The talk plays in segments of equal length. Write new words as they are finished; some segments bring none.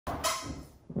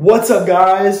What's up,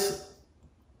 guys?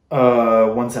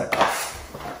 One sec.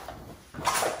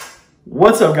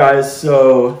 What's up, guys?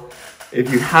 So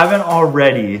if you haven't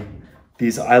already,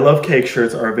 these I Love Cake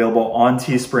shirts are available on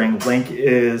Teespring. Link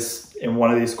is in one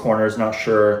of these corners, not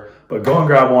sure, but go and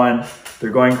grab one.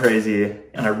 They're going crazy,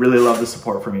 and I really love the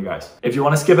support from you guys. If you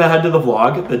want to skip ahead to the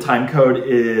vlog, the time code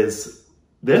is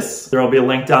this. There will be a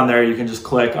link down there. You can just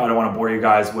click. I don't want to bore you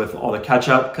guys with all the catch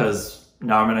up because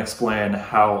now I'm going to explain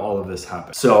how all of this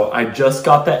happened. So I just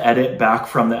got the edit back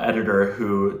from the editor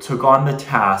who took on the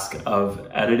task of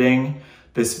editing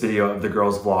this video of the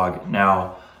girls vlog.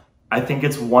 Now, I think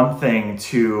it's one thing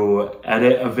to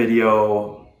edit a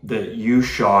video that you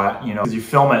shot, you know, because you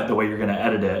film it the way you're going to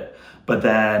edit it. But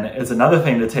then it's another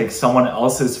thing to take someone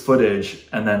else's footage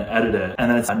and then edit it. And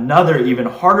then it's another even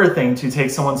harder thing to take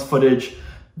someone's footage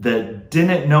that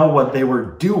didn't know what they were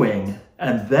doing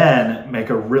and then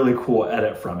make a really cool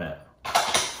edit from it.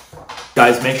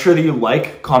 Guys, make sure that you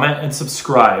like, comment, and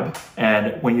subscribe.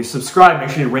 And when you subscribe, make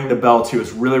sure you ring the bell too.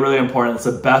 It's really, really important. It's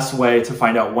the best way to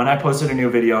find out when I posted a new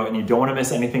video, and you don't want to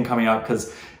miss anything coming up,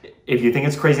 because if you think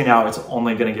it's crazy now, it's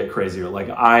only going to get crazier. Like,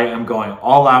 I am going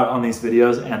all out on these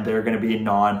videos, and they're going to be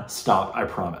non-stop, I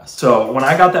promise. So when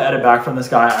I got the edit back from this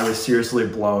guy, I was seriously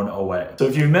blown away. So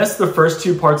if you missed the first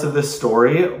two parts of this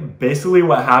story, basically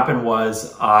what happened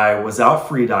was I was out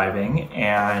freediving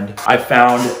and I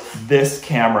found this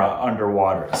camera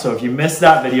underwater. So if you missed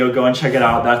that video, go and check it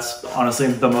out. That's honestly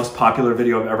the most popular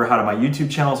video I've ever had on my YouTube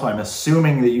channel, so I'm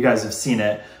assuming that you guys have seen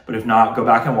it. But if not, go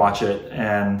back and watch it.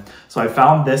 And so I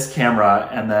found this camera,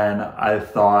 and then I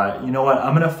thought, you know what,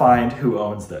 I'm gonna find who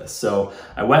owns this. So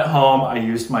I went home, I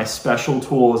used my special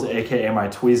tools, AKA my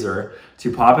tweezer,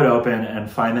 to pop it open and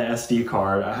find the SD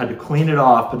card. I had to clean it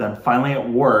off, but then finally it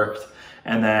worked.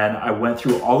 And then I went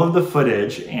through all of the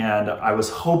footage, and I was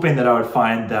hoping that I would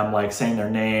find them like saying their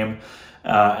name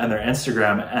and their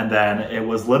Instagram, and then it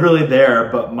was literally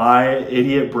there, but my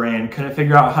idiot brain couldn't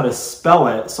figure out how to spell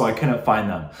it, so I couldn't find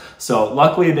them. So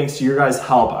luckily, thanks to your guys'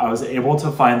 help, I was able to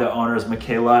find the owners,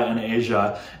 Michaela and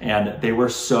Asia, and they were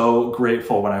so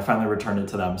grateful when I finally returned it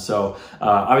to them. So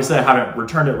obviously I haven't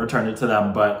returned it to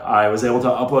them, but I was able to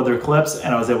upload their clips,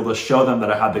 and I was able to show them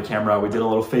that I had the camera. We did a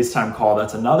little FaceTime call.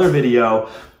 That's another video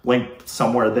linked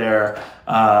somewhere there.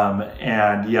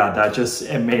 And yeah, that just,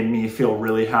 it made me feel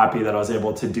really happy that I was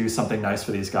able to do something nice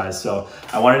for these guys. So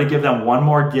I wanted to give them one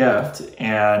more gift.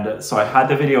 And so I had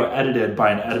the video edited by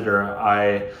an editor.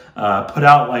 I put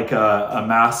out like a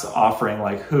mass offering,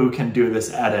 like who can do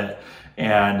this edit.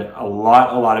 And a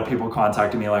lot of people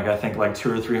contacted me. Like I think like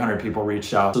 200 or 300 people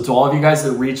reached out. So to all of you guys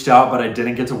that reached out, but I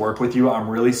didn't get to work with you, I'm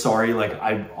really sorry. Like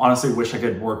I honestly wish I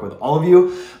could work with all of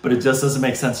you, but it just doesn't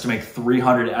make sense to make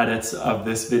 300 edits of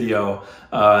this video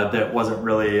that wasn't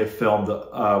really filmed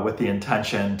with the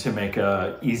intention to make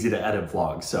a easy to edit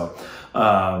vlog. So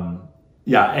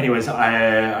yeah, anyways,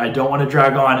 I don't want to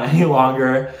drag on any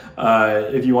longer.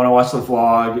 If you want to watch the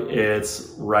vlog,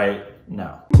 it's right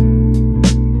now.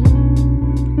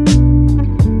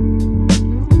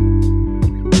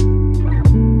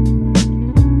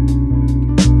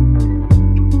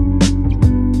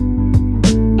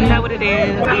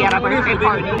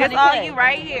 That's all you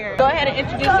right here. Go ahead and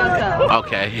introduce yourself.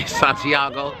 Okay,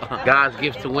 Santiago, God's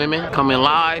gift to women, coming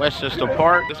live, Westchester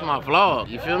Park. This is my vlog,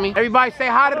 you feel me? Everybody say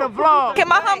hi to the vlog. Can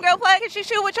my homegirl play? Can she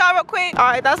shoot with y'all real quick? All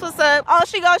right, that's what's up. Oh,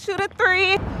 she gonna shoot a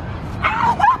 3. Is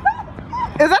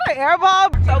that an air ball?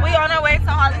 So we on our way to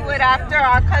Hollywood after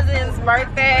our cousin's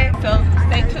birthday. So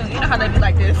stay tuned. You know how they be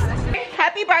like this.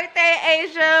 Happy birthday,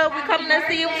 Asia. We coming to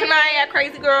see you tonight at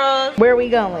Crazy Girls. Where are we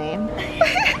going?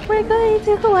 We're going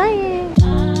to Hawaii.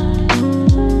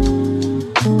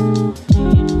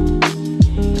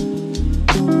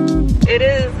 It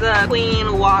is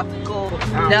Queen Waffle.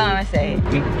 No, I say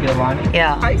Queen Kehlani?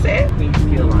 yeah. How you say it? Queen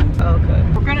Kehlani. Okay.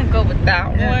 We're gonna go with that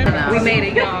one. We made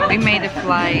it, y'all. We made the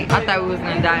flight. I thought we was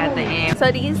gonna die at the end.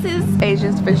 So these is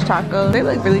Asia's fish tacos. They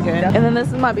look really good. And then this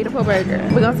is my beautiful burger.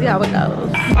 We're gonna see how it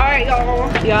goes. Alright,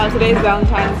 y'all. Y'all, today's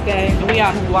Valentine's Day. And we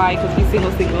out in Hawaii because we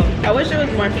single. I wish there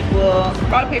was more people.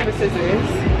 Rock, paper, scissors.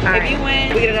 If you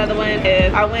win, we get another one.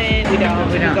 If I win, we don't.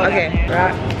 Go okay.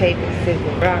 Rock, paper,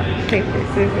 scissors. Rock, paper,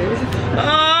 scissors.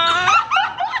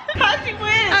 How'd you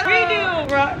win? Redo.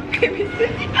 Rock, paper,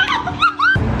 scissors.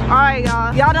 right,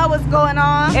 y'all. Y'all know what's going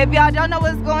on. If y'all don't know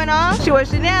what's going on, she with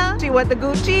Chanel. She with the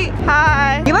Gucci.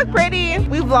 Hi. You look pretty.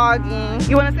 We vlogging.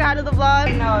 You want to say hi to the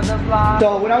vlog? No, the vlog.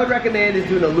 So what I would recommend is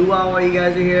doing a luau while you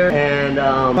guys are here, and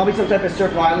probably some type of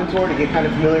Circle Island tour to get kind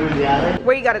of familiar with the island.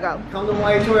 Where you gotta go? Come to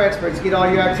Hawaii Tour Experts. Get all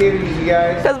your activities, you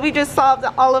guys. Because we just solved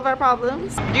all of our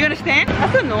problems. Do you understand?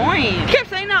 That's annoying. You kept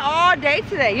saying that all day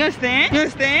today. You understand? You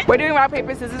understand? We're doing rock,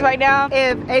 paper, scissors right now.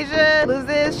 If Asia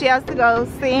loses, she has to go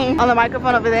sing on the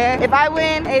microphone over there. If I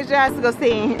win, Asia has to go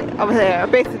sing over there,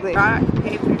 basically. Rock,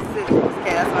 paper, scissors.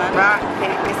 Okay, that's fine. Rock,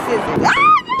 paper, scissors. Ah!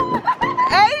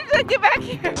 Asia, get back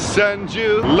here. Send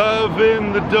you love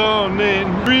in the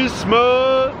dawning.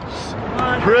 Christmas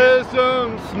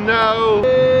presents now.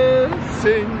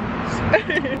 Sings.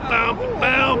 Bow,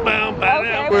 bow, bow, bow.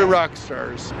 Okay. We're rock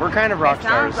stars. We're kind of rock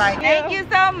stars. Sounds like thank you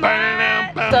so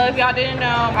much. So if y'all didn't know,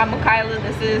 I'm Kyla,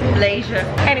 this is Malaysia.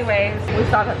 Anyways, we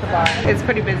stopped at the bar. It's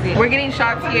pretty busy. We're getting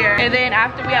shots here. And then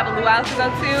after we have a luau to go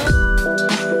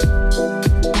to.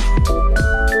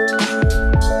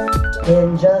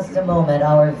 In just a moment,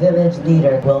 our village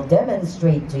leader will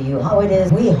demonstrate to you how it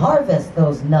is we harvest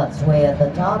those nuts way at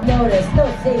the top. Notice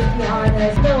no safety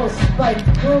harness, no spiked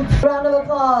boots. Round of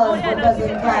applause for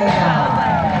President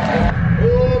Kaina.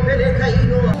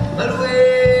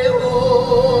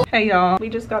 Hey y'all, we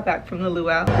just got back from the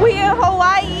luau. We in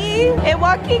Hawaii, in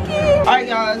Waikiki. All right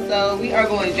y'all, so we are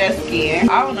going jet skiing.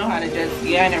 I don't know how to jet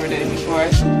ski, I never did it before.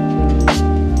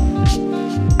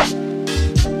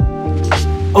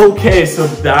 Okay, so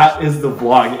that is the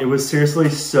vlog. It was seriously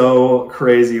so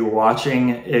crazy watching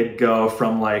it go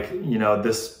from, like, you know,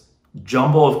 this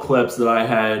jumble of clips that I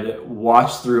had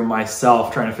watched through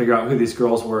myself trying to figure out who these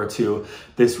girls were to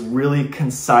this really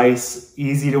concise,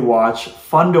 easy to watch,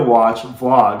 fun to watch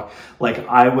vlog. Like,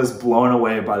 I was blown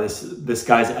away by this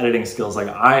guy's editing skills. Like,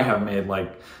 I have made like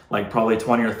probably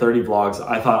 20 or 30 vlogs.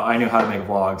 I thought I knew how to make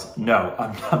vlogs. No,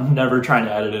 I'm never trying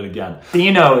to edit it again.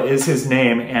 Thino is his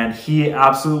name, and he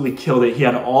absolutely killed it. He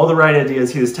had all the right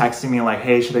ideas. He was texting me like,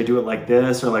 hey, should I do it like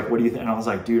this? Or like, what do you think? And I was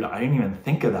like, dude, I didn't even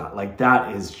think of that. Like,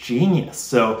 that is genius.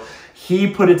 So he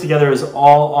put it together as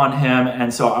all on him.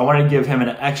 And so I wanted to give him an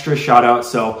extra shout out.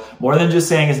 So more than just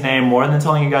saying his name, more than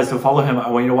telling you guys to follow him, I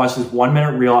want you to watch this 1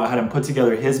 minute reel. I had him put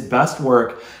together his best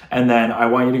work. And then I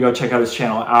want you to go check out his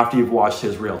channel after you've watched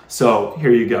his reel. So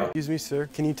here you go. Excuse me, sir.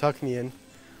 Can you tuck me in?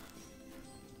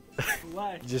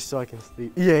 Why? Just so I can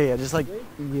sleep. Yeah, just like,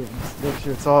 yeah, just make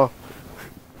sure it's all.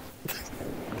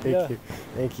 Thank you.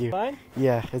 Thank you. Fine?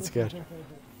 Yeah, it's good.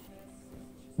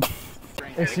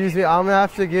 Excuse me, I'm gonna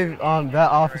have to give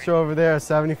that officer over there a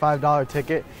 $75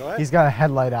 ticket. He's got a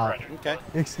headlight out. Okay.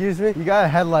 Excuse me? You got a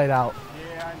headlight out.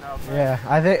 Yeah, I know. Bro. Yeah,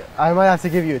 I think I might have to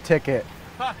give you a ticket.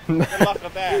 Good luck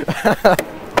with that.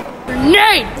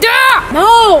 Nate!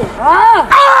 No!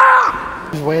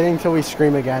 Just waiting till we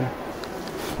scream again.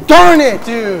 Darn it,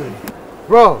 dude!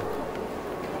 Bro,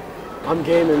 I'm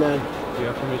gaming, man. Do you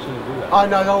have permission to do that? Oh,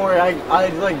 no, don't worry. I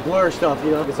like blur stuff,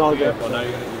 you know? It's all good. Well, now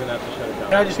you're gonna have to shut it down.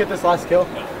 Can I just get this last kill?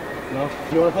 No. No?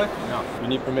 You want to play? No. You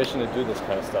need permission to do this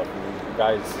kind of stuff. You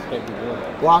guys can't be doing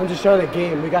that. Well, I'm just trying to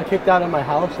game. We got kicked out of my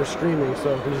house for screaming,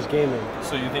 so we're just gaming.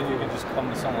 So you think you can just come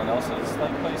to someone else's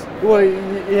place? Well,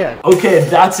 yeah. Okay,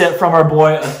 that's it from our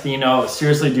boy Atheno.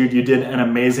 Seriously, dude, you did an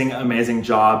amazing, amazing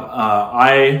job.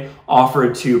 I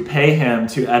offered to pay him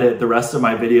to edit the rest of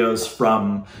my videos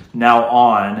from now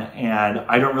on, and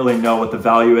I don't really know what the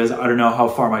value is. I don't know how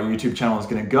far my YouTube channel is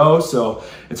gonna go, so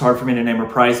it's hard for me to name a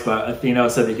price, but Atheno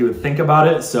said that he would think about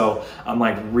it, so I'm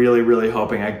like really, really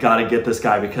hoping. I gotta get this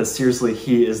guy because seriously,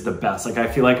 he is the best. Like, I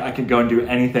feel like I could go and do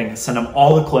anything, send him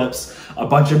all the clips, a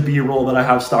bunch of B-roll that I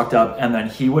have stocked up, and then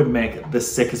he would make the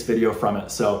sickest video from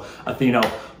it. So Atheno,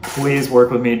 please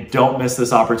work with me. Don't miss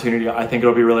this opportunity. I think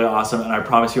it'll be really awesome, and I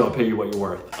promise you I'll pay you what you're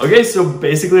worth. Okay, so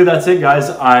basically that's it, guys.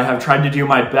 I have tried to do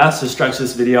my best to stretch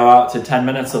this video out to 10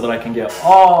 minutes so that I can get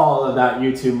all of that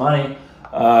YouTube money,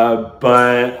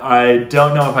 but I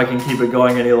don't know if I can keep it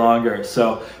going any longer.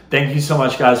 So thank you so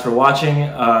much, guys, for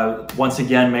watching. Once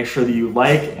again, make sure that you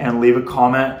like and leave a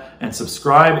comment and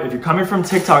subscribe. If you're coming from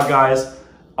TikTok, guys,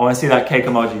 I want to see that cake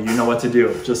emoji. You know what to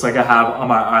do, just like I have on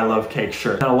my I Love Cake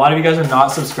shirt. And a lot of you guys are not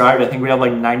subscribed. I think we have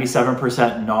like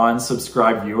 97%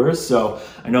 non-subscribed viewers. So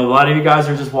I know a lot of you guys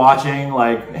are just watching,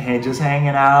 like, hey, just hanging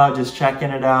out, just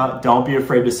checking it out. Don't be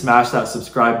afraid to smash that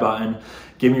subscribe button.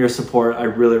 Give me your support. I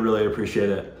really, really appreciate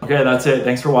it. Okay, that's it.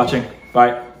 Thanks for watching.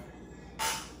 Bye.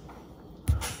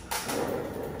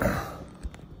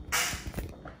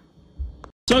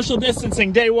 Social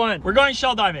distancing, day one. We're going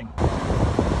shell diving.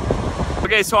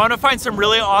 Okay, so I'm gonna find some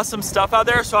really awesome stuff out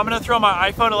there. So I'm gonna throw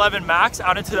my iPhone 11 Max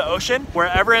out into the ocean.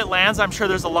 Wherever it lands, I'm sure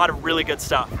there's a lot of really good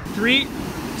stuff. 3,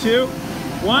 2,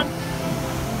 1.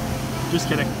 Just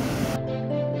kidding.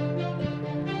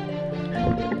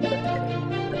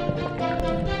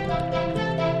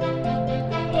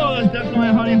 Oh, that's definitely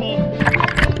a honey hole.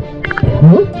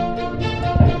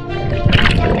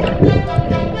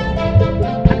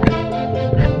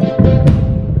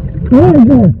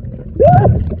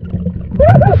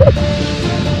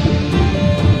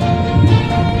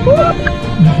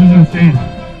 This is insane.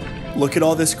 Look at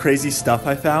all this crazy stuff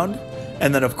I found,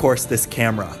 and then of course this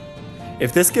camera.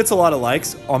 If this gets a lot of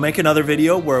likes, I'll make another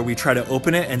video where we try to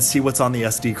open it and see what's on the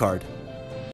SD card.